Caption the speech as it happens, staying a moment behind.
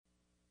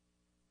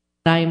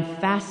I am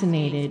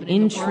fascinated,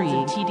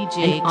 intrigued,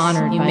 and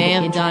honored. You by may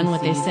the have done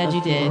what they said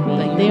you did,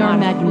 but they you're are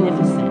not a fool.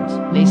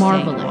 magnificent, They say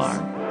you marvelous.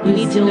 are. You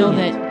need to know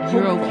that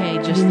you're okay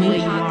just the way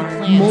you are.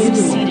 Moldable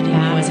Succeeded in you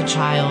matters. as a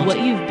child. What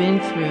you've been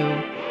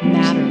through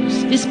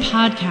matters. This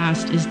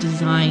podcast is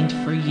designed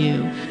for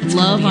you. It's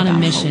Love gonna be on a about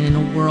mission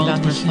hope, in a world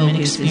about where the human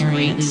focus is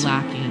experience greatly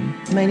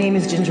lacking. My name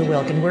is Ginger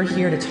Wilk, and we're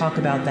here to talk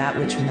about that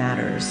which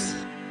matters.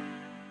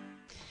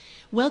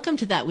 Welcome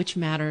to That Which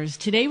Matters.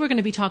 Today we're going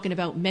to be talking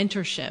about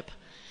mentorship.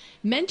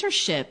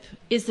 Mentorship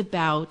is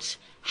about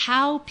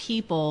how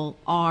people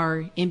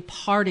are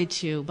imparted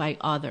to by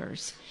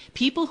others.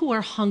 People who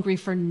are hungry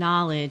for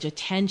knowledge,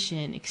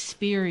 attention,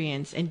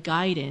 experience, and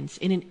guidance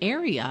in an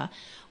area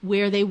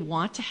where they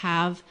want to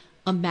have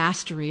a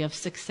mastery of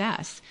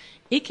success.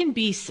 It can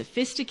be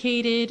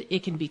sophisticated,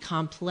 it can be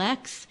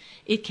complex,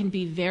 it can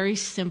be very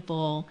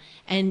simple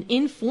and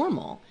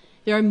informal.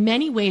 There are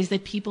many ways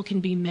that people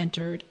can be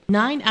mentored.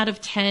 9 out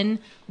of 10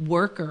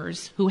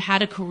 workers who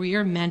had a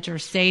career mentor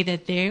say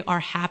that they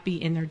are happy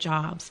in their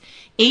jobs.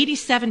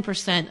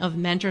 87% of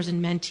mentors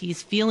and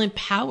mentees feel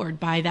empowered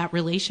by that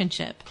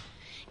relationship.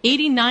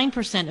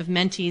 89% of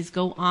mentees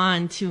go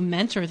on to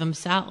mentor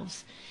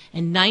themselves.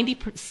 And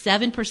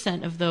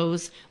 97% of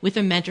those with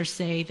a mentor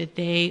say that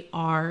they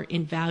are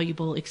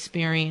invaluable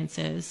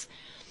experiences.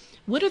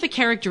 What are the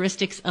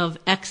characteristics of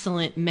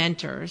excellent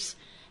mentors?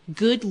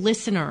 Good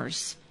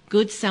listeners.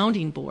 Good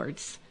sounding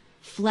boards,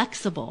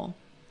 flexible.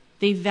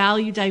 They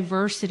value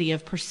diversity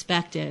of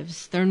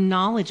perspectives. They're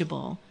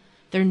knowledgeable.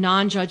 They're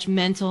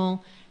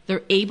non-judgmental.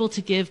 They're able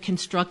to give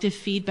constructive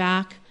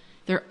feedback.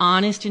 They're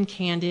honest and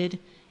candid,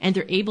 and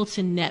they're able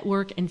to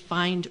network and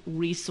find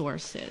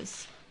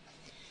resources.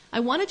 I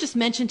want to just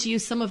mention to you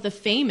some of the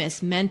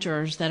famous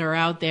mentors that are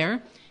out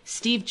there.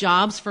 Steve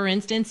Jobs, for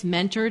instance,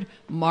 mentored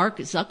Mark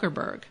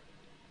Zuckerberg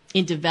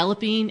in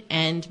developing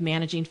and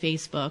managing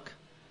Facebook.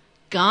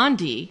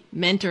 Gandhi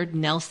mentored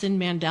Nelson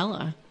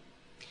Mandela.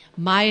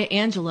 Maya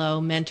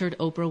Angelou mentored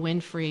Oprah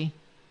Winfrey.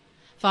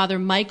 Father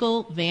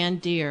Michael Van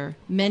Deer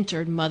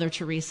mentored Mother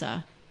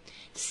Teresa.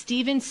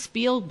 Steven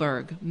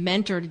Spielberg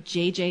mentored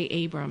J.J.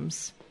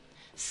 Abrams.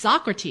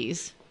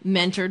 Socrates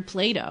mentored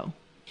Plato.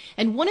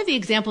 And one of the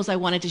examples I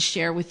wanted to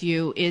share with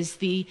you is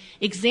the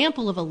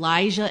example of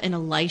Elijah and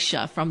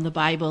Elisha from the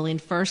Bible in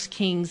 1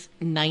 Kings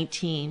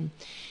 19.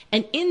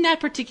 And in that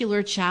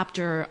particular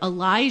chapter,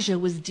 Elijah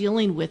was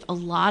dealing with a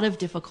lot of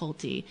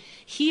difficulty.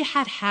 He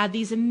had had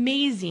these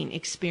amazing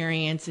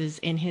experiences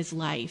in his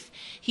life.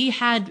 He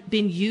had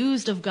been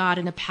used of God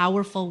in a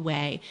powerful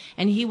way,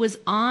 and he was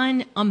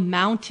on a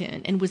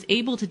mountain and was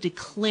able to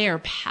declare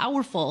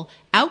powerful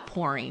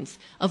outpourings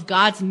of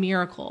God's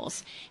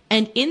miracles.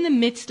 And in the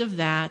midst of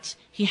that,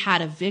 he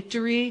had a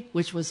victory,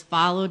 which was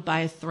followed by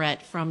a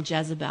threat from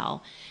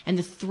Jezebel. And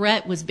the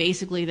threat was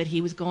basically that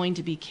he was going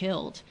to be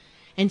killed.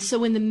 And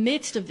so in the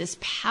midst of this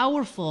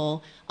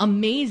powerful,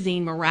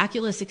 amazing,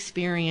 miraculous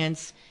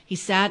experience, he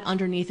sat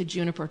underneath a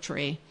juniper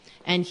tree,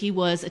 and he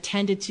was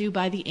attended to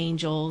by the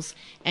angels,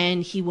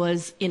 and he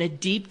was in a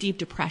deep, deep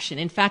depression.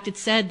 In fact, it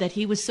said that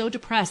he was so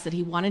depressed that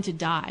he wanted to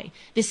die.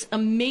 This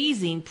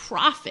amazing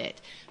prophet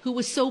who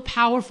was so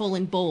powerful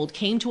and bold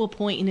came to a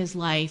point in his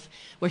life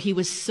where he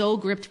was so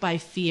gripped by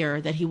fear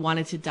that he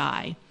wanted to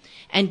die.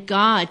 And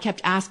God kept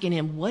asking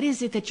him, what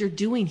is it that you're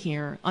doing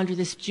here under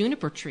this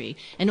juniper tree?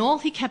 And all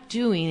he kept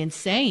doing and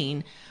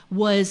saying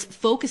was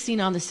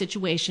focusing on the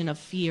situation of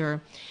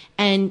fear.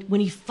 And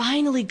when he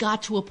finally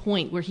got to a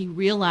point where he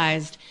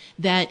realized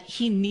that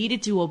he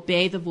needed to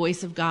obey the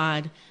voice of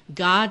God,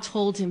 God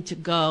told him to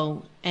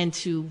go and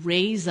to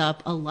raise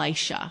up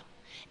Elisha.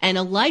 And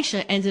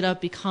Elisha ended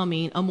up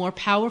becoming a more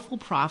powerful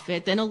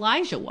prophet than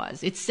Elijah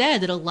was. It said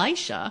that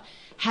Elisha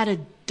had a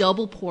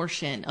double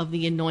portion of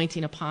the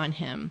anointing upon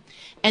him.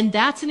 And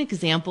that's an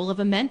example of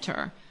a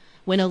mentor.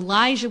 When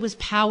Elijah was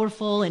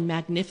powerful and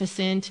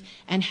magnificent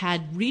and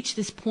had reached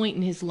this point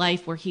in his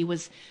life where he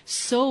was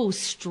so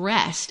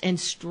stressed and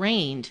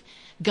strained,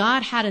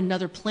 God had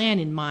another plan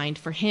in mind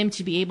for him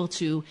to be able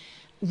to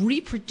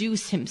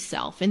reproduce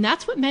himself. And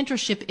that's what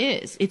mentorship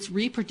is. It's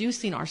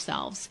reproducing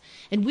ourselves.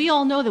 And we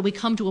all know that we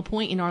come to a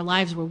point in our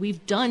lives where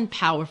we've done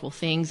powerful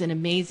things and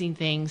amazing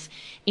things,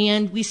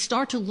 and we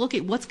start to look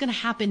at what's going to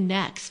happen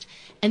next.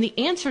 And the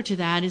answer to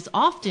that is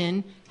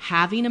often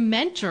having a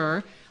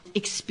mentor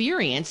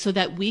experience so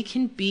that we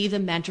can be the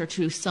mentor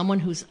to someone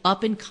who's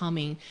up and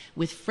coming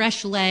with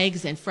fresh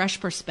legs and fresh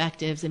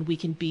perspectives, and we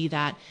can be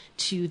that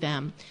to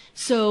them.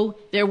 So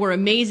there were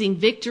amazing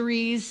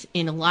victories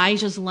in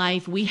Elijah's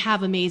life. We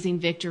have amazing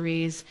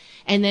victories,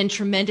 and then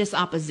tremendous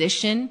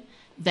opposition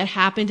that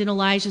happened in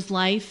Elijah's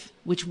life,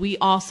 which we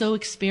also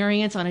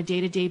experience on a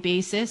day-to-day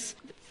basis.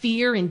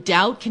 Fear and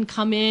doubt can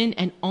come in,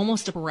 and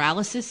almost a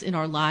paralysis in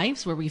our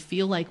lives where we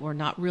feel like we're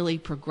not really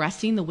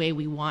progressing the way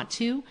we want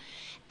to.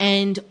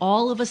 And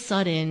all of a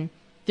sudden,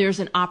 there's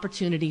an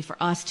opportunity for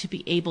us to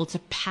be able to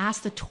pass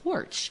the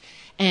torch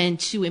and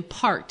to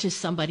impart to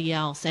somebody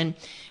else. And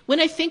when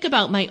I think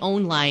about my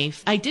own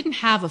life, I didn't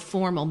have a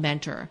formal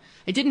mentor.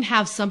 I didn't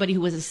have somebody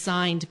who was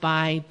assigned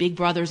by Big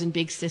Brothers and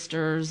Big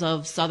Sisters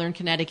of Southern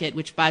Connecticut,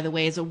 which, by the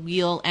way, is a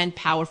real and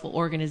powerful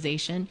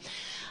organization.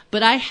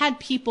 But I had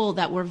people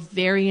that were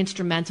very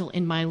instrumental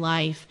in my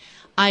life.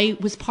 I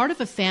was part of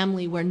a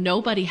family where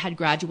nobody had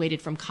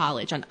graduated from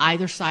college on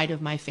either side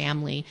of my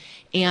family,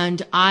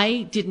 and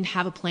I didn't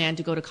have a plan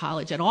to go to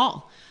college at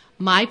all.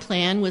 My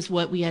plan was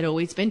what we had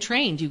always been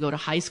trained. You go to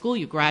high school,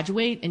 you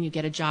graduate, and you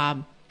get a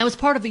job. I was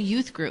part of a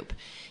youth group,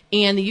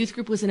 and the youth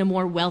group was in a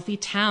more wealthy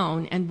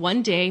town, and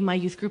one day my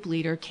youth group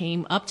leader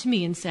came up to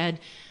me and said,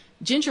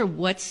 "Ginger,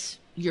 what's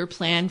your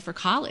plan for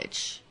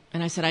college?"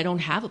 And I said, "I don't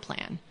have a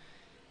plan."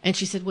 And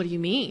she said, "What do you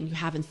mean? You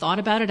haven't thought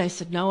about it?" I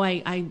said, "No,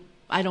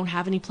 I don't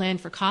have any plan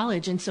for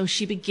college." And so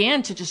she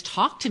began to just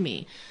talk to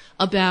me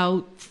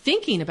about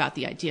thinking about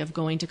the idea of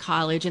going to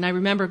college. And I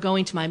remember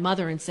going to my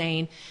mother and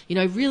saying,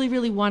 "I really,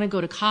 really want to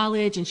go to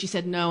college." And she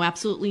said, "No,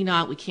 absolutely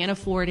not. We can't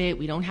afford it.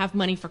 We don't have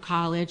money for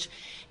college."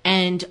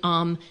 And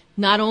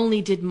not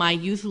only did my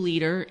youth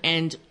leader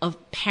and a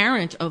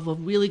parent of a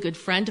really good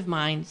friend of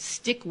mine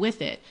stick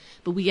with it,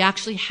 but we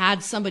actually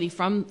had somebody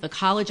from the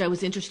college I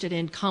was interested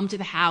in come to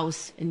the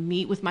house and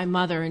meet with my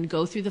mother and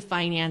go through the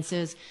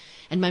finances.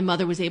 And my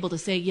mother was able to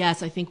say,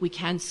 "Yes, I think we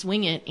can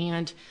swing it."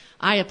 And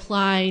I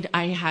applied.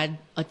 I had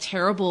a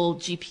terrible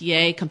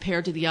GPA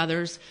compared to the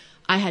others.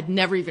 I had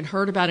never even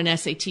heard about an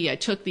SAT. I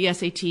took the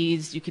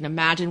SATs. You can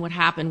imagine what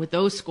happened with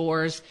those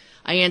scores.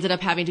 I ended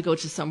up having to go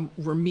to some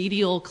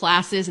remedial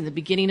classes in the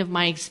beginning of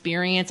my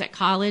experience at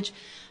college.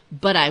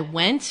 But I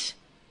went,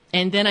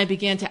 and then I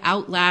began to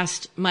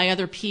outlast my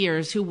other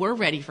peers who were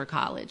ready for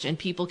college. And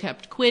people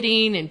kept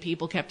quitting, and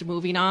people kept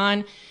moving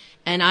on.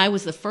 And I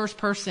was the first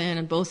person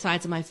on both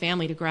sides of my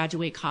family to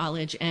graduate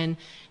college. And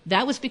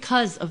that was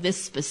because of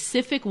this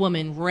specific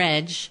woman,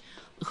 Reg,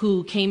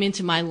 who came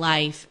into my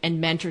life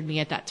and mentored me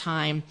at that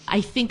time.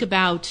 I think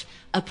about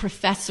a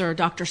professor,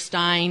 Dr.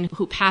 Stein,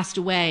 who passed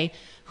away,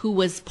 who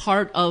was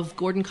part of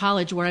Gordon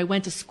College where I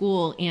went to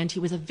school. And he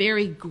was a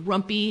very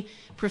grumpy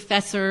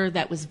professor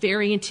that was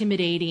very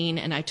intimidating.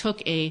 And I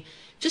took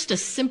just a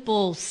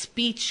simple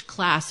speech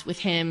class with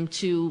him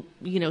to,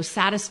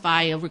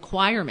 satisfy a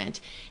requirement.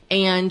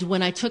 And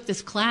when I took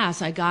this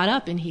class, I got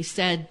up and he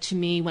said to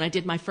me, when I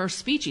did my first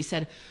speech, he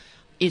said,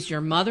 "Is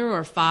your mother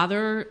or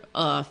father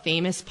a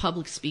famous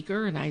public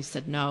speaker?" And I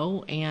said,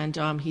 "No."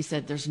 And he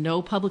said, "There's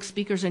no public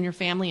speakers in your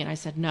family?" And I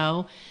said,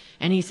 "No."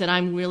 And he said,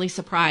 "I'm really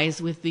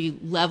surprised with the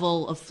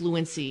level of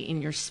fluency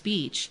in your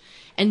speech."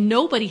 And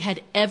nobody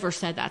had ever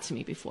said that to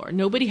me before.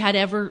 Nobody had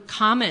ever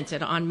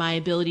commented on my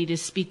ability to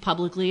speak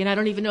publicly. And I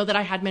don't even know that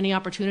I had many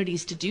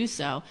opportunities to do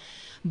so.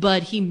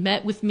 But he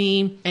met with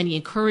me and he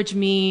encouraged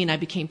me, and I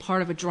became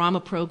part of a drama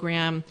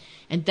program.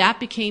 And that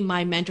became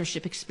my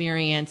mentorship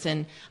experience.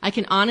 And I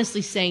can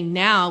honestly say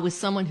now, with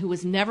someone who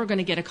was never going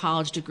to get a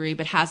college degree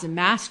but has a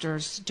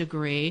master's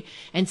degree,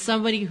 and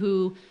somebody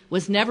who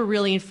was never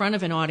really in front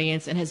of an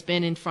audience and has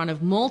been in front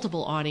of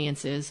multiple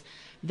audiences,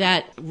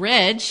 that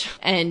Reg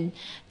and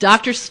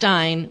Dr.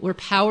 Stein were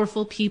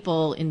powerful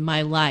people in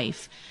my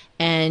life,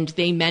 and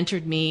they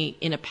mentored me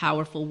in a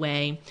powerful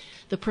way.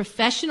 The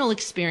professional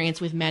experience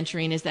with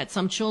mentoring is that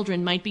some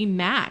children might be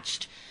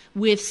matched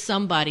with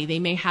somebody. They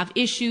may have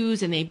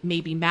issues and they may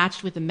be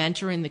matched with a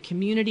mentor in the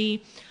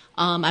community.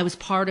 I was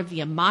part of the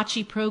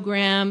Amachi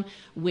program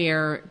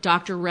where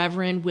Dr.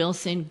 Reverend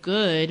Wilson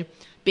Good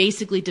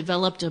basically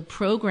developed a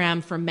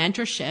program for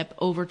mentorship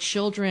over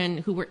children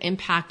who were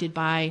impacted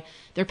by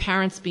their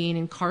parents being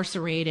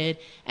incarcerated.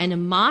 And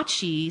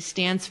Amachi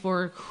stands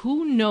for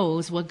Who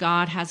Knows What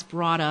God Has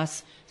Brought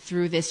Us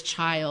Through This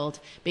Child.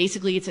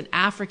 Basically, it's an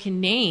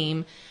African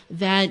name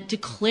that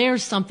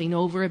declares something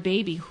over a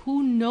baby.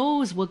 Who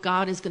knows what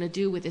God is going to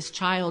do with this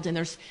child? And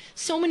there's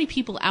so many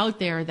people out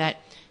there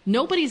that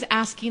nobody's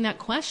asking that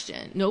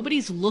question.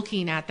 Nobody's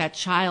looking at that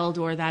child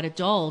or that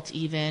adult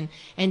even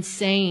and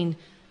saying,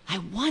 "I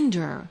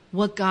wonder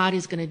what God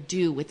is going to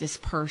do with this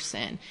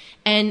person."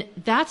 And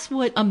that's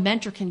what a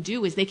mentor can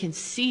do, is they can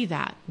see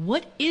that.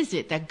 What is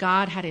it that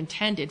God had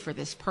intended for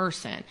this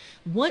person?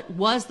 What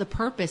was the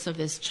purpose of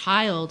this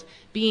child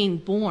being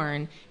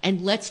born?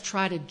 And let's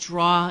try to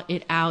draw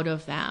it out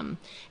of them.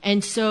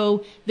 And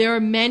so there are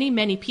many,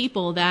 many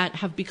people that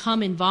have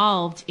become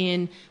involved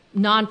in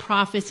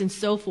nonprofits and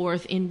so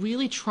forth in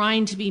really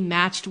trying to be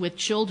matched with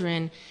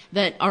children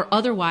that are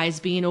otherwise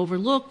being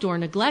overlooked or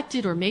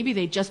neglected, or maybe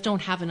they just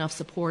don't have enough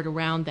support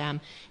around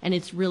them. And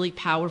it's really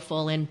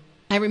powerful. And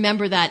I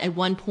remember that at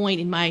one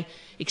point in my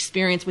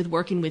experience with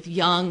working with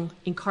young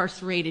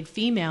incarcerated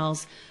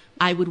females,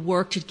 I would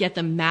work to get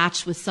them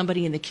matched with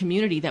somebody in the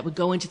community that would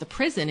go into the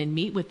prison and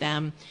meet with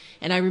them.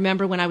 And I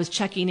remember when I was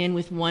checking in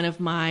with one of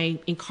my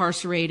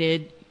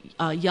incarcerated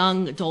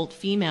young adult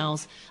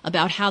females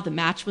about how the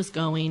match was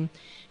going,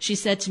 she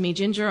said to me,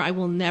 "Ginger, I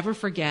will never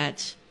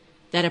forget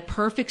that a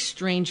perfect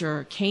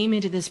stranger came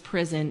into this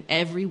prison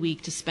every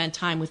week to spend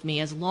time with me.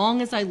 As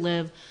long as I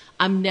live,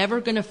 I'm never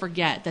going to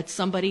forget that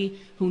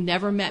somebody who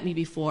never met me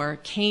before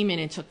came in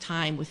and took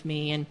time with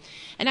me. And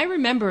I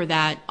remember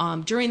that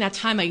during that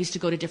time, I used to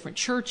go to different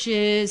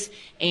churches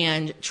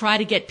and try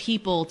to get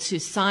people to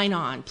sign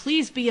on.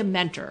 Please be a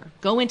mentor.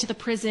 Go into the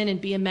prison and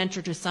be a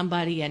mentor to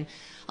somebody. And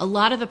a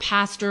lot of the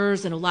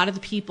pastors and a lot of the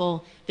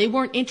people, they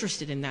weren't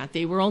interested in that.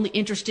 They were only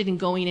interested in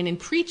going in and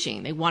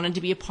preaching. They wanted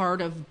to be a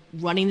part of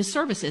running the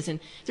services. And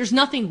there's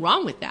nothing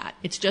wrong with that.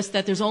 It's just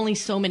that there's only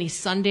so many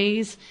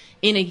Sundays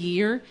in a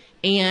year,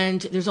 and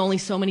there's only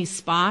so many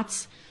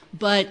spots.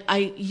 But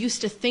I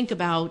used to think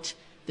about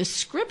the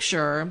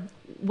scripture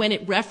when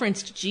it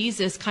referenced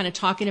Jesus kind of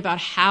talking about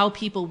how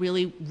people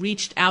really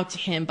reached out to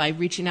him by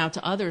reaching out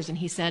to others. And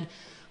he said,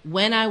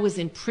 when I was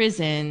in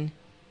prison,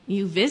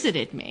 you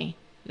visited me.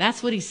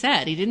 That's what he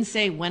said. He didn't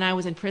say, when I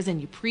was in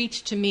prison, you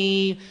preached to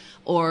me,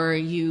 or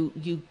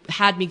you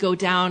had me go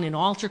down an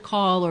altar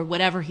call or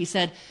whatever. He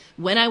said,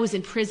 when I was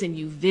in prison,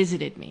 you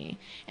visited me.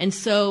 And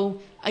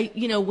so,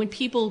 when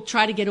people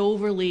try to get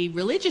overly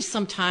religious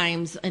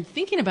sometimes and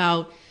thinking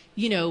about,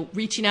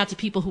 reaching out to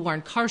people who are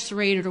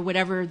incarcerated or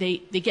whatever, they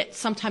get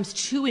sometimes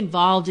too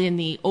involved in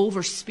the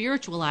over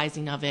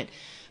spiritualizing of it.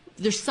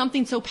 There's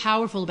something so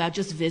powerful about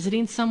just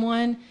visiting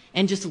someone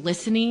and just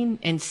listening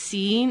and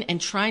seeing and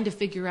trying to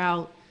figure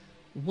out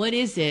what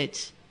is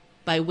it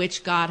by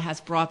which God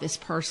has brought this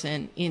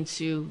person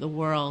into the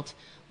world.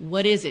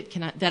 What is it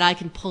that I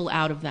can pull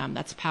out of them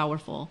that's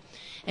powerful?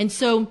 And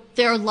so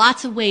there are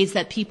lots of ways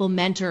that people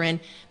mentor, and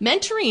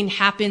mentoring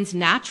happens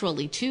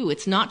naturally too.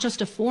 It's not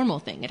just a formal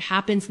thing. It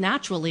happens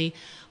naturally.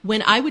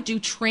 When I would do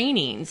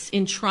trainings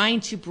in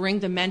trying to bring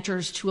the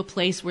mentors to a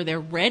place where they're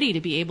ready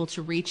to be able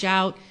to reach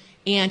out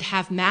and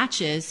have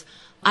matches,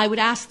 I would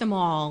ask them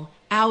all,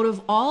 out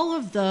of all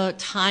of the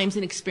times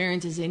and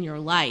experiences in your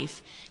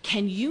life,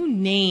 can you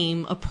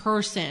name a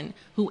person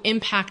who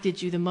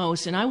impacted you the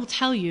most? And I will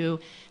tell you,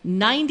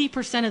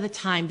 90% of the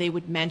time they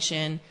would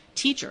mention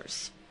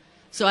teachers.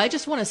 So I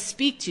just want to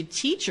speak to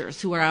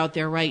teachers who are out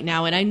there right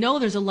now. And I know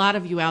there's a lot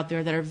of you out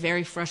there that are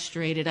very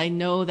frustrated. I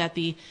know that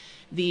the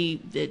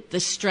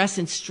stress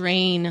and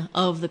strain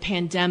of the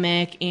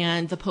pandemic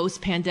and the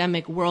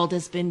post-pandemic world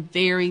has been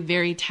very,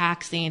 very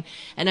taxing.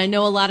 And I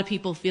know a lot of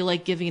people feel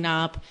like giving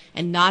up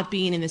and not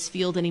being in this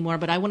field anymore.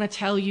 But I want to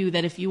tell you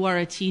that if you are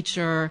a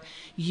teacher,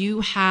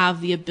 you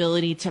have the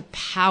ability to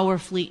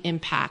powerfully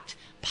impact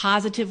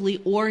positively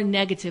or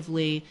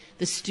negatively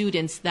the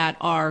students that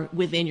are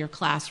within your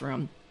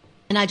classroom.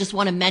 And I just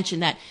want to mention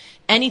that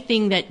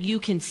anything that you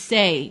can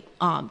say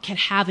can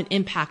have an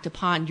impact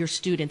upon your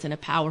students in a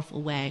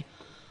powerful way.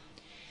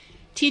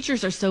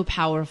 Teachers are so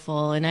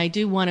powerful, and I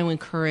do want to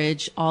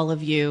encourage all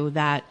of you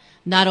that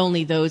not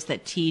only those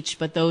that teach,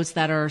 but those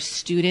that are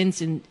students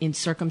in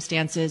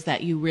circumstances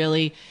that you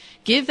really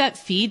give that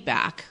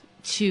feedback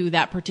to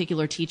that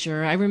particular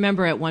teacher. I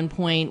remember at one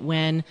point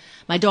when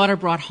my daughter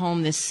brought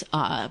home this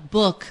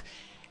book,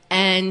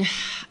 and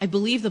I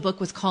believe the book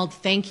was called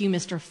Thank You,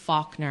 Mr.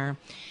 Falker.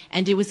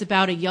 And it was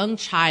about a young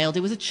child. It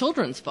was a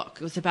children's book.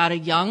 It was about a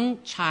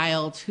young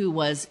child who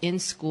was in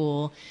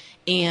school,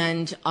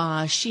 and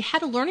she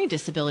had a learning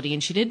disability,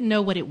 and she didn't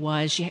know what it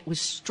was. She was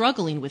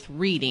struggling with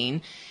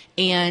reading,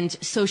 and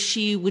so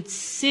she would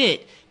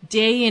sit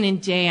day in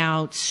and day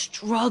out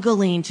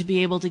struggling to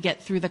be able to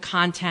get through the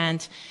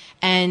content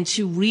and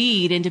to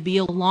read and to be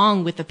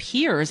along with the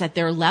peers at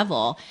their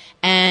level.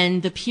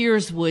 And the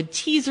peers would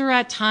tease her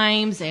at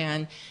times,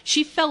 and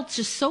she felt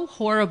just so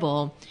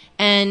horrible.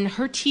 And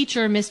her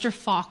teacher, Mr.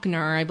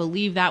 Falker, I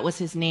believe that was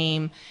his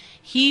name,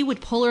 he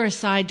would pull her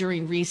aside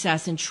during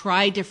recess and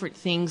try different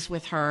things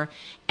with her.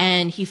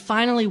 And he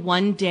finally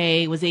one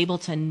day was able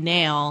to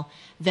nail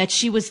that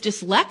she was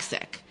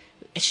dyslexic.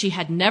 She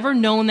had never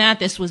known that.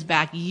 This was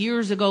back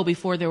years ago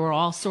before there were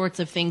all sorts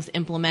of things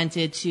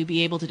implemented to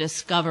be able to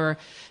discover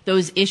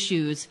those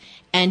issues.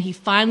 And he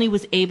finally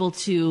was able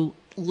to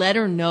let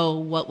her know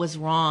what was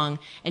wrong.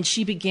 And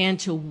she began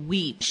to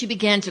weep. She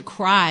began to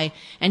cry.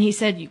 And he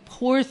said, "You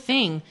poor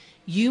thing,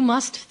 you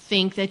must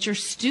think that you're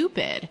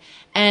stupid."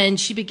 And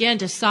she began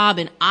to sob.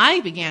 And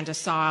I began to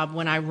sob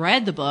when I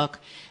read the book,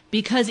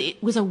 because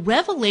it was a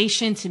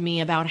revelation to me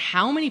about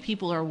how many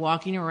people are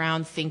walking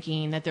around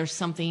thinking that there's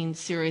something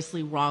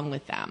seriously wrong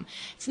with them.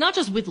 It's not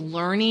just with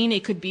learning.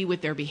 It could be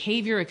with their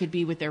behavior. It could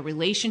be with their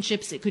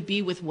relationships. It could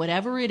be with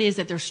whatever it is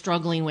that they're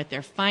struggling with,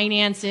 their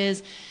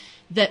finances,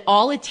 that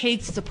all it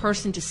takes is a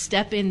person to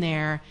step in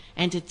there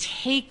and to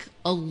take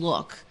a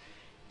look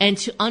and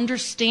to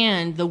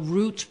understand the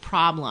root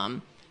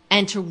problem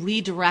and to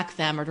redirect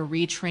them or to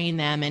retrain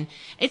them. And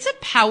it's a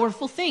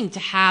powerful thing to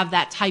have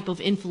that type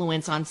of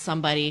influence on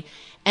somebody.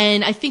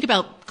 And I think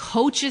about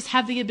coaches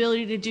have the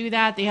ability to do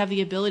that. They have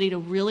the ability to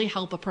really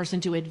help a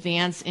person to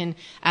advance in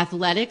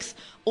athletics,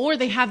 or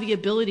they have the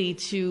ability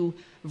to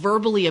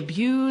verbally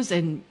abuse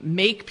and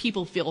make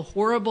people feel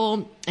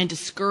horrible and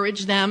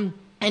discourage them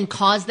and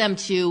cause them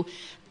to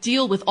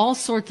deal with all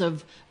sorts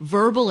of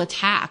verbal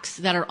attacks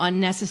that are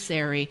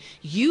unnecessary.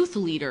 Youth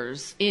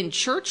leaders in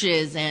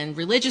churches and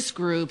religious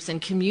groups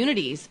and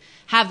communities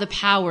have the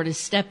power to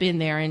step in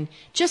there and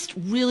just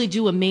really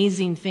do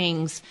amazing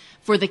things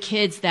for the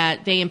kids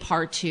that they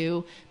impart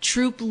to,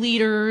 troop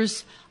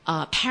leaders,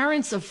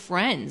 parents of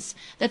friends.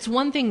 That's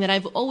one thing that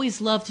I've always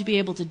loved to be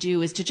able to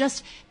do, is to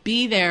just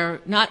be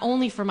there, not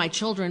only for my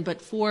children, but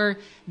for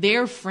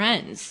their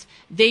friends.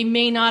 They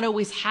may not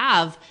always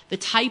have the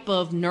type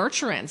of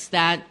nurturance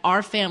that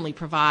our family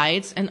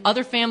provides, and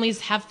other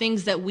families have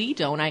things that we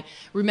don't. I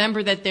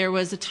remember that there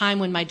was a time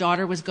when my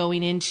daughter was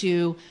going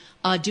into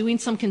doing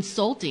some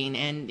consulting,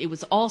 and it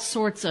was all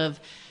sorts of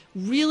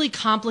really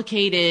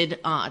complicated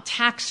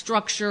tax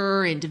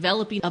structure and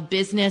developing a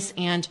business.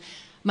 And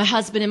my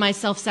husband and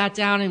myself sat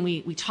down and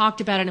we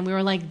talked about it, and we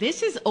were like,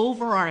 this is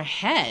over our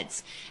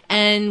heads.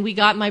 And we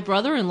got my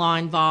brother-in-law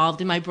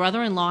involved, and my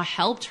brother-in-law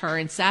helped her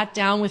and sat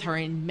down with her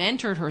and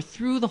mentored her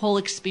through the whole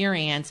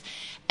experience.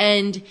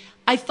 And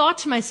I thought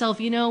to myself,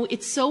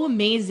 it's so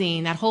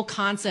amazing, that whole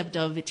concept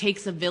of it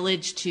takes a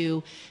village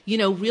to,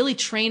 really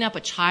train up a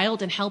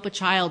child and help a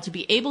child to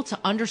be able to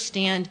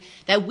understand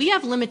that we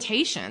have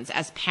limitations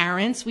as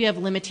parents, we have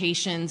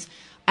limitations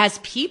as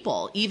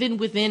people, even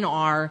within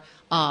our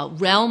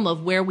realm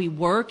of where we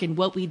work and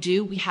what we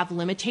do, we have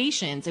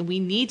limitations, and we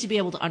need to be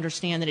able to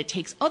understand that it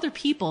takes other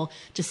people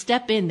to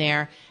step in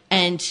there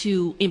and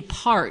to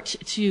impart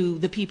to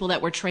the people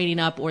that we're training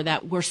up or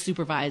that we're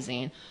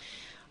supervising.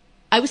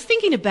 I was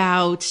thinking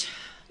about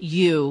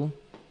you,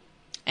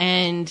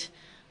 and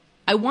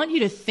I want you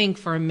to think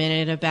for a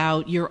minute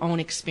about your own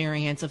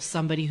experience of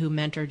somebody who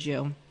mentored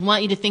you. I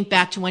want you to think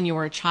back to when you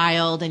were a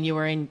child and you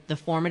were in the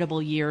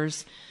formidable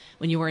years,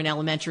 when you were in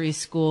elementary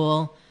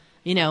school,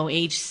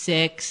 age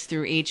 6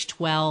 through age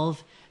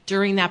 12,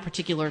 during that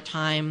particular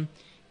time,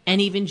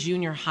 and even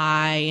junior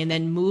high, and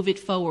then move it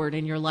forward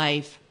in your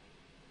life.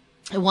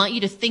 I want you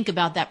to think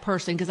about that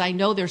person, because I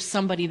know there's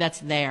somebody that's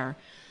there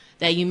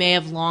that you may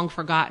have long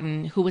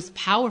forgotten, who was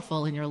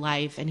powerful in your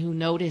life and who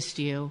noticed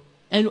you.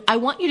 And I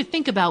want you to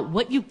think about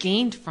what you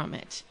gained from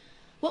it.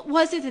 What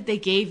was it that they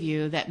gave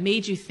you that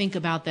made you think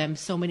about them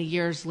so many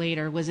years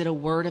later? Was it a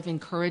word of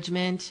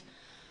encouragement?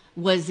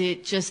 Was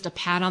it just a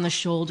pat on the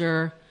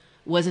shoulder?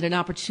 Was it an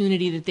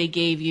opportunity that they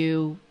gave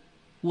you?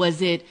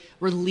 Was it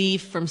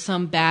relief from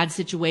some bad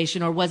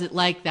situation? Or was it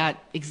like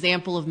that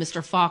example of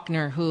Mr.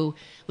 Falker, who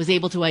was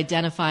able to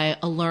identify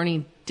a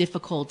learning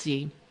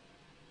difficulty?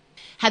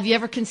 Have you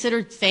ever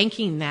considered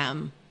thanking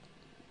them,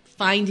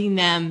 finding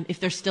them if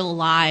they're still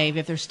alive,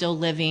 if they're still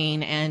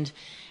living, and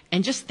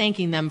just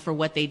thanking them for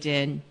what they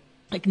did,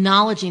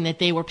 acknowledging that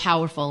they were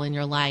powerful in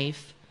your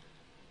life?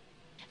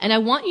 And I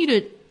want you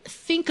to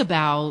think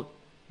about,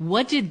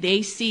 what did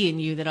they see in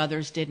you that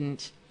others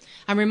didn't?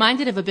 I'm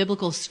reminded of a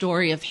biblical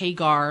story of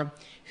Hagar,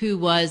 who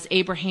was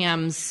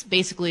Abraham's,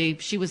 basically,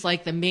 she was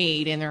like the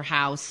maid in their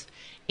house.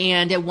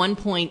 And at one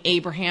point,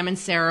 Abraham and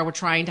Sarah were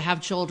trying to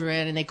have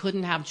children, and they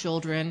couldn't have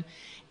children.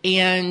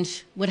 And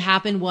what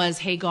happened was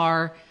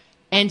Hagar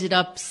ended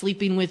up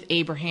sleeping with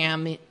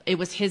Abraham. It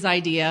was his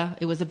idea.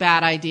 It was a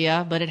bad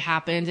idea, but it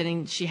happened.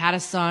 And she had a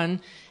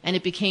son, and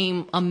it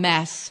became a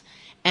mess.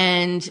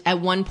 And at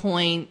one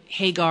point,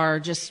 Hagar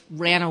just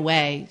ran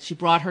away. She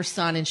brought her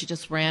son and she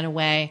just ran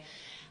away.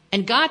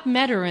 And God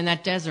met her in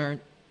that desert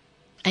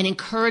and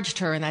encouraged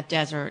her in that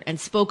desert and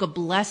spoke a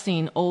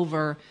blessing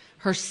over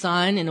her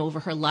son and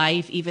over her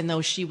life, even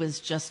though she was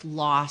just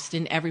lost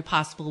in every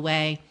possible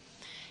way.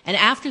 And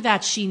after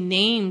that, she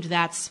named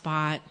that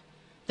spot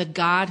the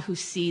God who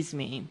sees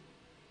me.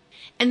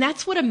 And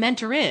that's what a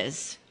mentor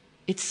is.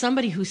 It's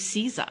somebody who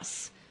sees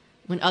us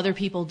when other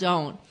people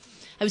don't.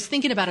 I was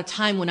thinking about a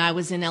time when I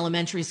was in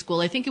elementary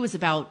school. I think it was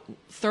about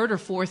 3rd or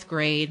 4th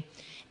grade.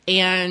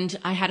 And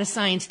I had a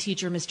science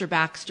teacher, Mr.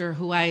 Baxter,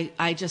 who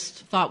I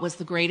just thought was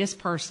the greatest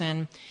person.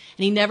 And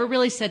he never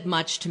really said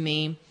much to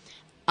me.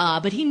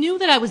 But he knew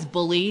that I was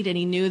bullied, and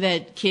he knew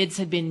that kids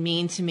had been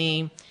mean to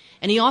me.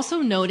 And he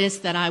also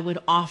noticed that I would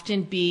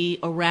often be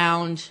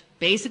around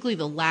basically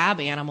the lab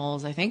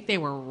animals. I think they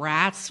were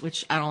rats,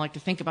 which I don't like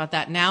to think about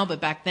that now, but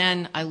back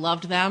then I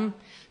loved them.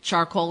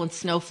 Charcoal and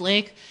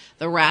Snowflake,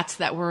 the rats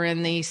that were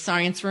in the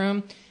science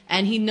room.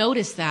 And he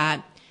noticed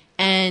that.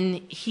 And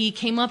he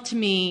came up to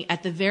me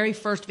at the very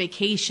first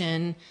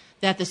vacation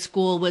that the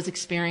school was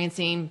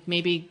experiencing,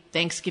 maybe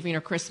Thanksgiving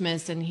or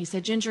Christmas. And he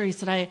said, Ginger, he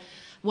said, I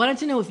wanted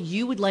to know if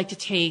you would like to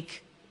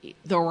take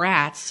the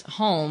rats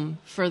home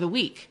for the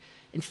week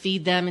and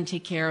feed them and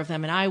take care of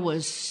them. And I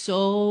was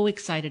so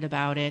excited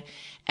about it.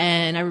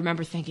 And I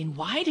remember thinking,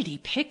 why did he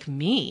pick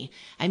me?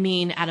 I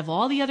mean, out of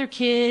all the other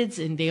kids,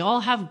 and they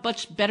all have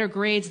much better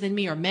grades than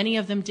me, or many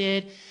of them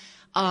did.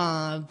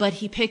 But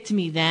he picked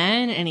me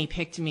then, and he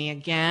picked me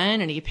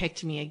again, and he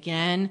picked me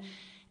again.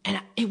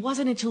 And it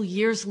wasn't until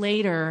years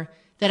later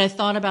that I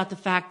thought about the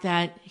fact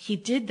that he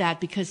did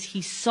that because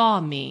he saw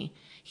me.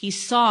 He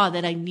saw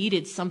that I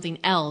needed something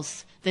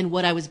else than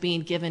what I was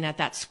being given at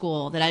that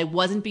school, that I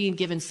wasn't being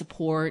given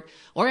support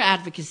or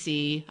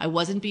advocacy. I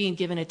wasn't being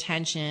given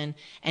attention.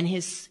 And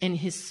in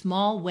his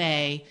small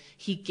way,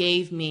 he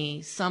gave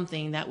me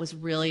something that was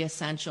really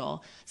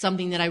essential,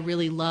 something that I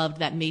really loved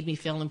that made me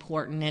feel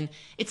important. And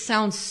it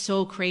sounds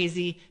so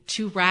crazy.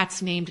 2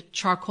 rats named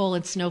Charcoal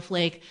and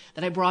Snowflake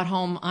that I brought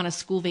home on a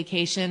school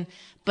vacation,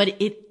 but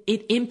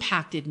it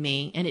impacted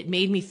me, and it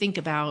made me think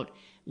about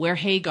where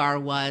Hagar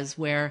was,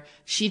 where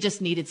she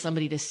just needed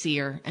somebody to see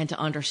her and to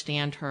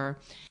understand her.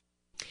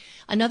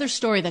 Another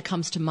story that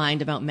comes to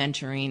mind about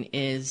mentoring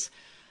is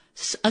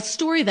a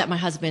story that my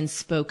husband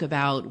spoke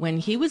about when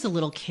he was a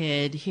little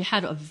kid. He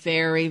had a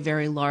very,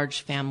 very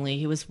large family.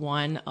 He was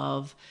one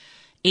of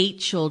 8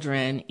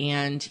 children,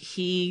 and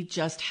he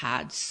just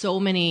had so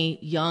many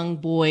young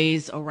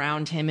boys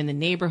around him in the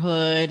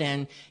neighborhood,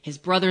 and his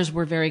brothers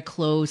were very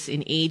close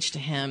in age to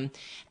him.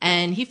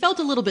 And he felt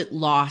a little bit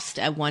lost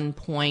at one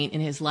point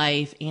in his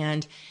life,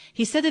 and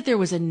he said that there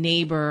was a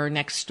neighbor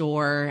next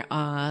door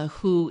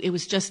who, it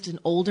was just an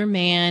older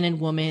man and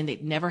woman.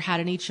 They'd never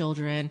had any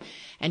children,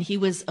 and he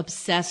was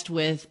obsessed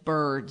with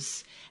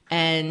birds.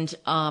 And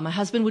my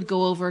husband would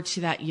go over to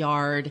that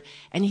yard,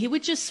 and he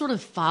would just sort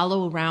of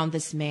follow around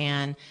this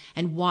man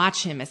and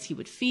watch him as he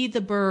would feed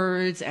the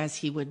birds, as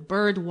he would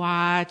bird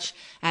watch,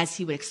 as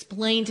he would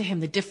explain to him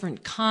the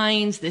different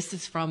kinds. This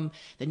is from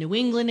the New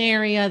England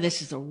area.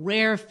 This is a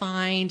rare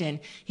find. And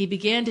he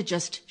began to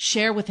just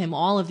share with him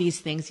all of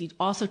these things. He'd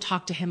also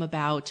talk to him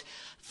about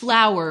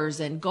flowers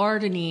and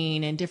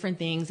gardening and different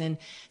things. And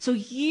so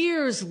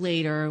years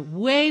later,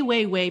 way,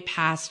 way, way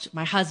past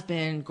my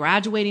husband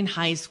graduating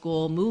high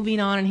school, moving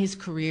on in his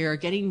career,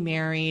 getting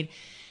married,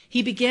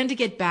 he began to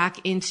get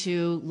back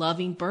into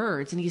loving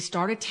birds. And he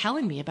started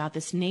telling me about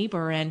this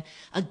neighbor. And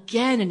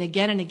again and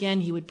again and again,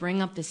 he would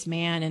bring up this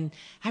man. And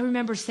I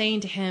remember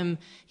saying to him,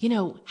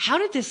 how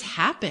did this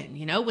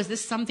happen? Was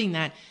this something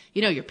that,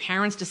 your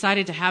parents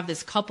decided to have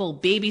this couple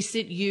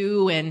babysit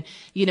you, and,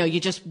 you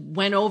just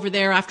went over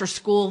there after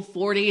school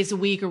 4 days a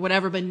week or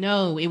whatever? But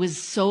no, it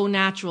was so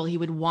natural. He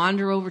would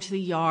wander over to the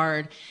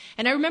yard.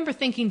 And I remember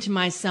thinking to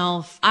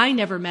myself, I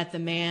never met the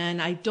man.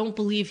 I don't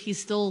believe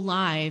he's still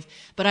alive.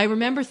 But I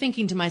remember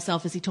thinking to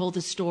myself as he told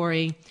the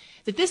story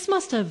that this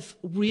must have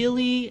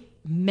really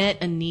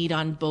met a need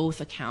on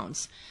both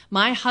accounts.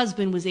 My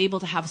husband was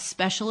able to have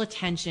special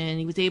attention.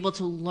 He was able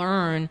to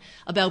learn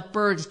about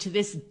birds. To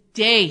this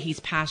day, he's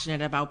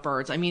passionate about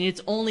birds. I mean,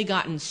 it's only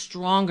gotten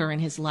stronger in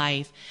his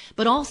life.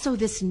 But also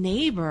this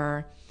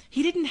neighbor,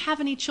 he didn't have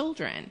any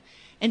children.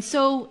 And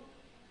so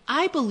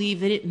I believe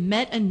that it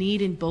met a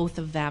need in both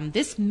of them.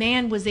 This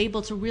man was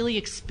able to really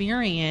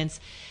experience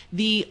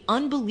the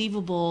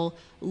unbelievable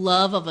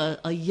love of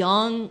a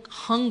young,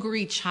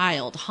 hungry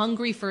child,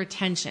 hungry for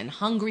attention,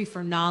 hungry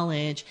for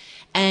knowledge.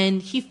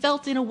 And he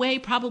felt in a way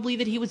probably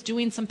that he was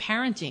doing some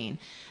parenting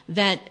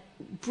that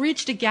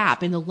bridged a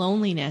gap in the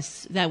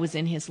loneliness that was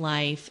in his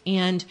life.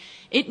 And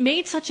it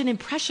made such an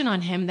impression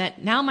on him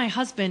that now my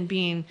husband,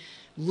 being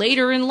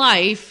later in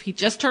life, he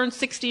just turned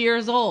 60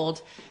 years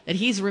old, that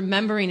he's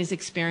remembering his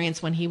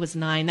experience when he was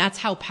 9. That's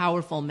how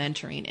powerful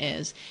mentoring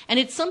is. And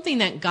it's something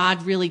that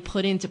God really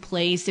put into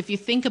place. If you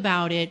think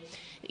about it,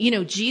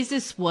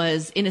 Jesus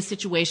was in a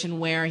situation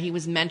where he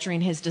was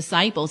mentoring his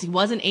disciples. He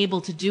wasn't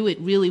able to do it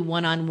really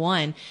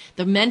one-on-one.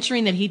 The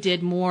mentoring that he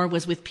did more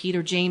was with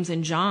Peter, James,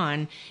 and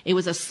John. It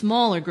was a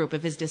smaller group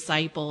of his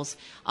disciples,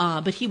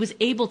 but he was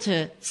able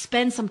to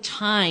spend some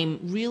time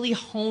really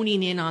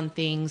honing in on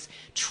things,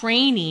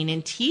 training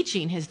and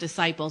teaching his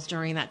disciples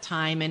during that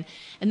time. And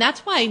that's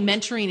why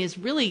mentoring is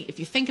really,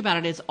 if you think about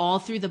it, is all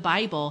through the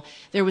Bible.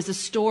 There was a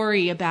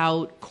story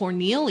about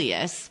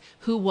Cornelius,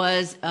 who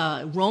was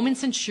a Roman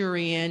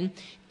centurion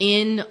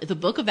in the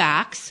book of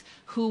Acts,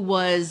 who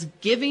was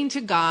giving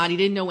to God. He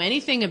didn't know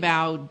anything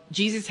about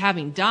Jesus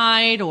having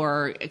died,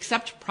 or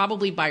except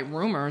probably by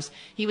rumors.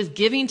 He was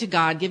giving to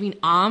God, giving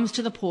alms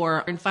to the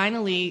poor. And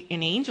finally,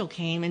 an angel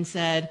came and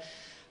said,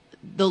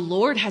 "The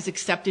Lord has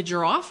accepted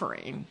your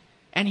offering."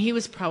 And he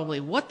was probably,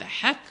 what the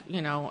heck?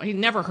 He'd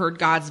never heard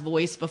God's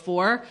voice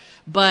before.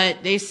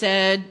 But they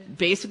said,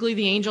 basically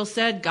the angel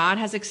said, God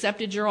has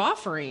accepted your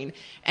offering.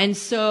 And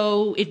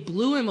so it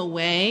blew him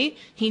away.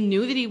 He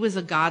knew that he was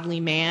a godly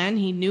man.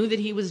 He knew that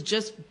he was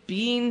just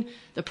being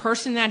the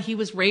person that he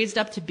was raised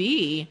up to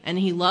be. And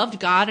he loved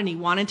God and he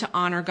wanted to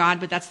honor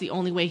God, but that's the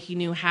only way he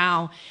knew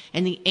how.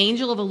 And the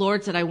angel of the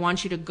Lord said, I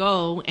want you to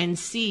go and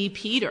see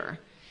Peter.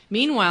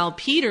 Meanwhile,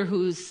 Peter,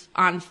 who's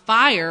on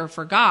fire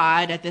for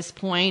God at this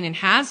point and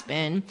has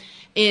been,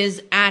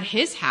 is at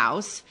his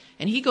house,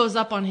 and he goes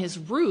up on his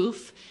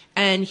roof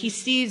and he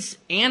sees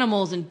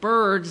animals and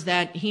birds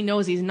that he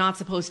knows he's not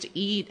supposed to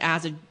eat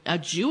as a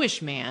Jewish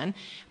man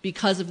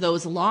because of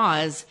those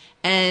laws.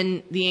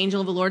 And the angel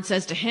of the Lord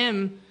says to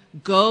him,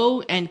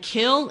 go and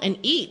kill and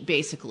eat,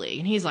 basically.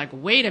 And he's like,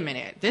 wait a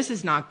minute, this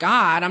is not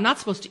God. I'm not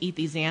supposed to eat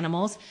these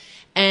animals.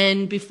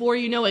 And before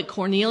you know it,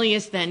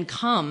 Cornelius then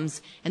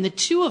comes, and the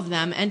two of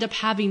them end up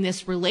having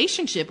this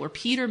relationship where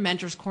Peter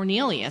mentors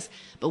Cornelius.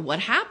 But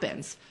what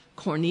happens?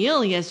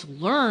 Cornelius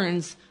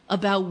learns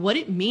about what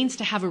it means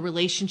to have a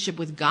relationship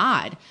with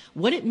God,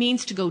 what it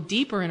means to go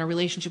deeper in a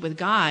relationship with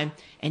God.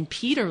 And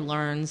Peter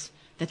learns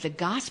that the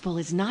gospel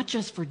is not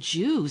just for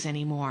Jews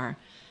anymore.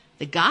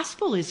 The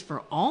gospel is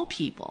for all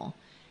people.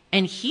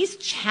 And he's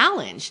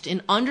challenged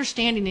in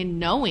understanding and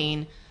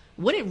knowing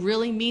what it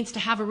really means to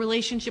have a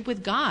relationship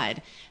with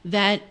God,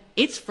 that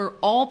it's for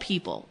all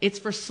people. It's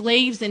for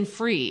slaves and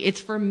free. It's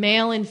for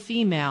male and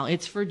female.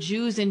 It's for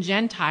Jews and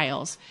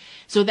Gentiles.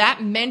 So that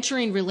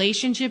mentoring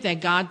relationship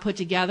that God put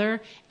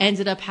together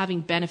ended up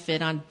having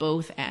benefit on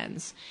both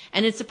ends.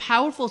 And it's a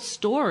powerful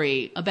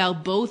story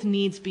about both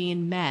needs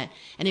being met.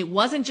 And it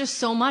wasn't just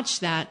so much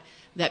that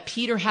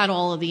Peter had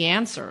all of the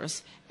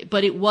answers,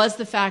 but it was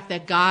the fact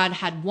that God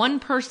had one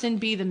person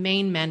be the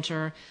main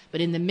mentor,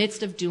 but in the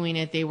midst of doing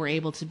it, they were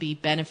able to be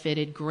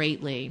benefited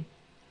greatly.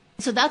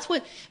 So that's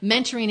what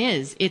mentoring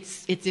is.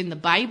 It's in the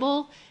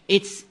Bible.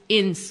 It's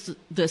in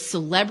the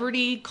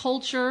celebrity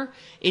culture.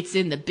 It's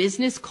in the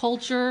business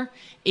culture.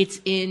 It's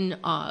in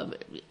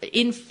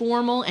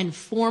informal and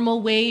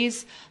formal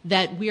ways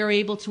that we are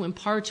able to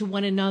impart to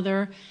one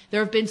another.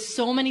 There have been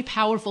so many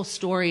powerful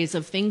stories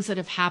of things that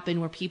have happened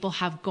where people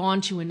have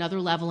gone to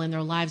another level in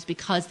their lives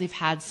because they've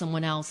had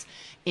someone else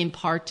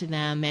impart to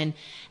them. And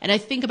I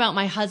think about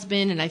my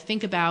husband, and I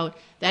think about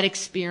that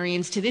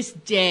experience. To this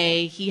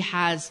day, he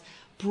has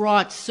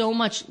brought so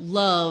much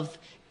love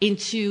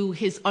into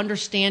his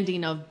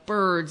understanding of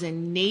birds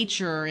and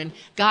nature, and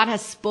God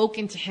has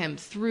spoken to him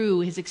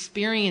through his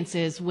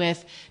experiences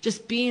with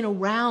just being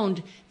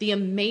around the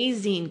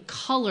amazing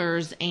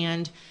colors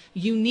and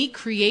unique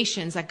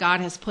creations that God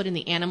has put in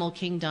the animal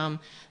kingdom.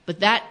 But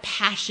that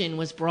passion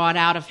was brought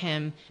out of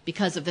him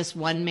because of this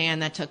one man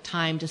that took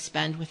time to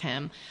spend with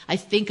him. I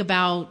think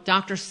about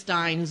Dr.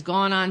 Stein, who's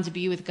gone on to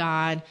be with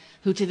God,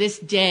 who to this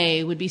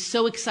day would be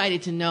so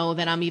excited to know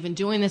that I'm even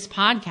doing this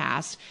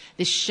podcast.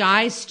 This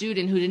shy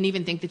student who didn't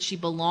even think that she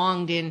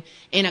belonged in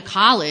a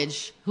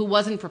college, who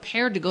wasn't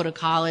prepared to go to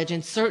college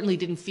and certainly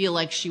didn't feel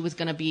like she was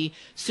going to be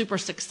super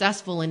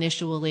successful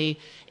initially,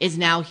 is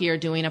now here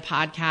doing a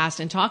podcast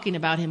and talking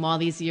about him all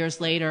these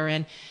years later.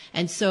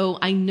 And so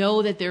I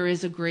know that there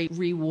is a great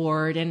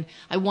reward, and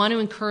I want to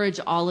encourage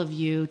all of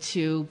you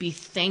to be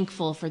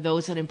thankful for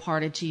those that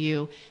imparted to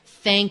you.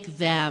 Thank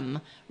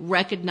them,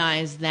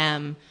 recognize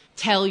them,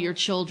 tell your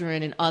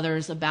children and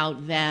others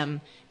about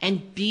them,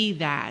 and be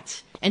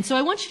that. And so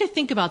I want you to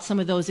think about some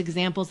of those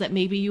examples that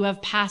maybe you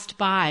have passed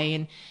by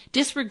and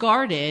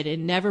disregarded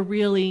and never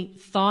really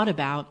thought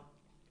about.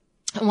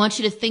 I want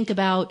you to think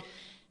about,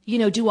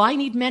 do I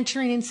need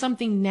mentoring in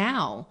something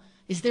now?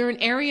 Is there an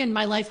area in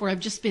my life where I've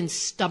just been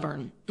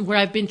stubborn, where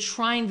I've been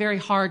trying very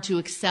hard to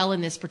excel in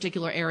this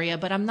particular area,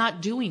 but I'm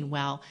not doing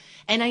well?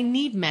 And I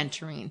need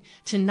mentoring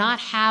to not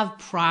have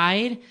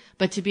pride,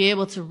 but to be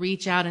able to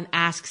reach out and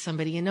ask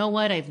somebody, you know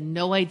what? I have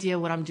no idea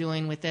what I'm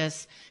doing with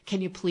this.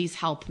 Can you please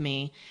help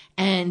me?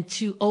 And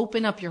to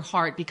open up your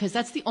heart, because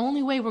that's the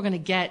only way we're going to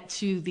get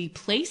to the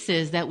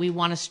places that we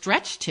want to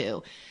stretch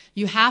to.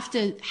 You have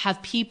to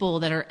have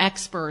people that are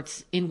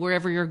experts in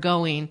wherever you're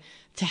going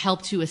to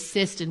help to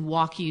assist and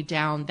walk you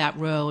down that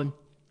road.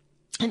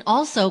 And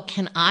also,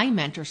 can I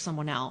mentor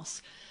someone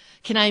else?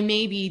 Can I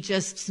maybe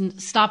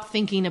just stop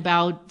thinking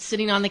about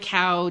sitting on the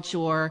couch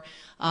or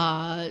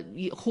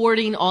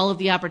hoarding all of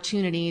the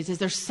opportunities? Is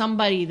there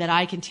somebody that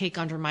I can take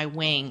under my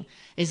wing?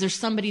 Is there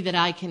somebody that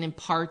I can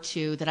impart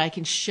to, that I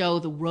can show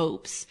the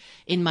ropes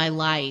in my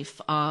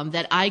life,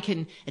 that I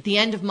can, at the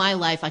end of my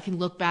life, I can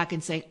look back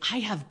and say, I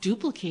have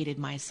duplicated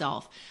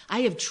myself.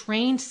 I have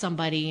trained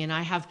somebody and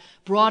I have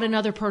brought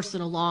another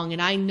person along,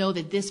 and I know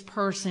that this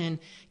person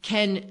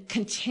can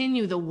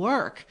continue the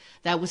work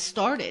that was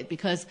started,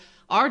 because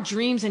our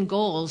dreams and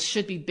goals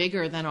should be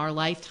bigger than our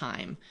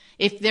lifetime.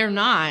 If they're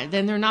not,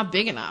 then they're not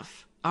big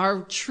enough.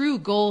 Our true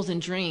goals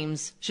and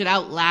dreams should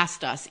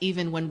outlast us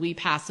even when we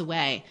pass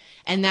away.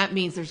 And that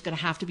means there's going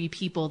to have to be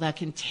people that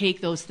can take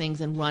those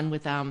things and run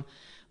with them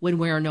when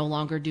we're no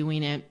longer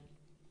doing it.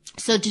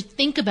 So to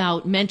think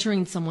about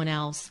mentoring someone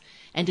else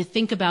and to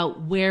think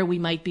about where we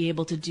might be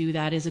able to do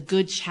that is a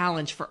good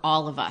challenge for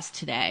all of us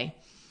today.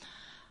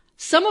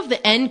 Some of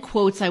the end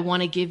quotes I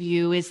want to give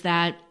you is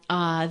that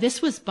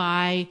this was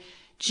by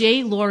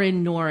J.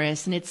 Lauren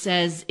Norris, and it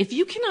says, if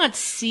you cannot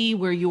see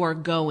where you are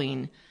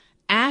going,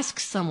 ask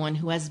someone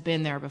who has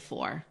been there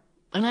before.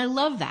 And I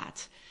love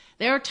that.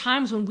 There are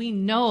times when we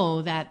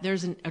know that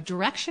there's a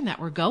direction that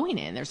we're going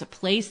in. There's a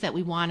place that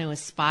we want to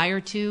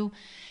aspire to,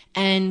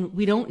 and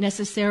we don't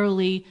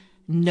necessarily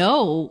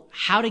know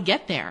how to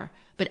get there,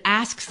 but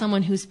ask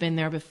someone who's been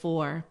there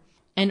before.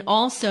 And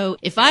also,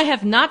 if I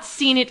have not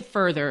seen it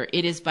further,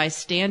 it is by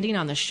standing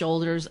on the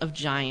shoulders of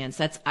giants.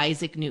 That's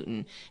Isaac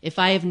Newton. If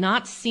I have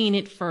not seen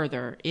it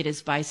further, it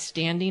is by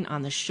standing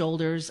on the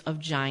shoulders of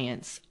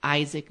giants.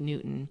 Isaac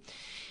Newton.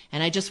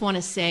 And I just want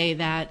to say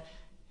that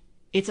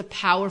it's a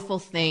powerful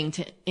thing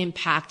to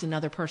impact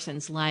another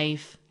person's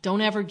life.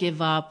 Don't ever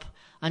give up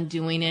on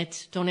doing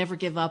it. Don't ever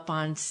give up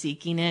on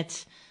seeking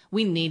it.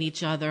 We need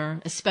each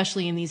other,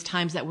 especially in these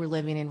times that we're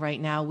living in right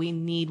now. We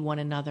need one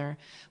another.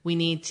 We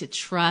need to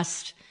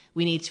trust.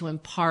 We need to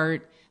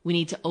impart. We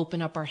need to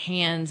open up our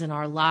hands and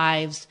our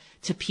lives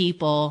to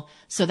people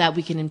so that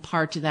we can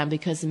impart to them,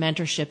 because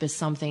mentorship is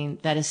something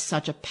that is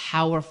such a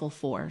powerful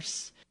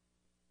force.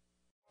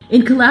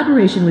 In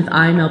collaboration with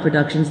IML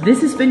Productions,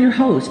 this has been your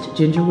host,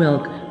 Ginger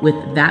Wilk, with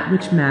That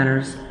Which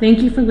Matters. Thank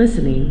you for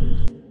listening.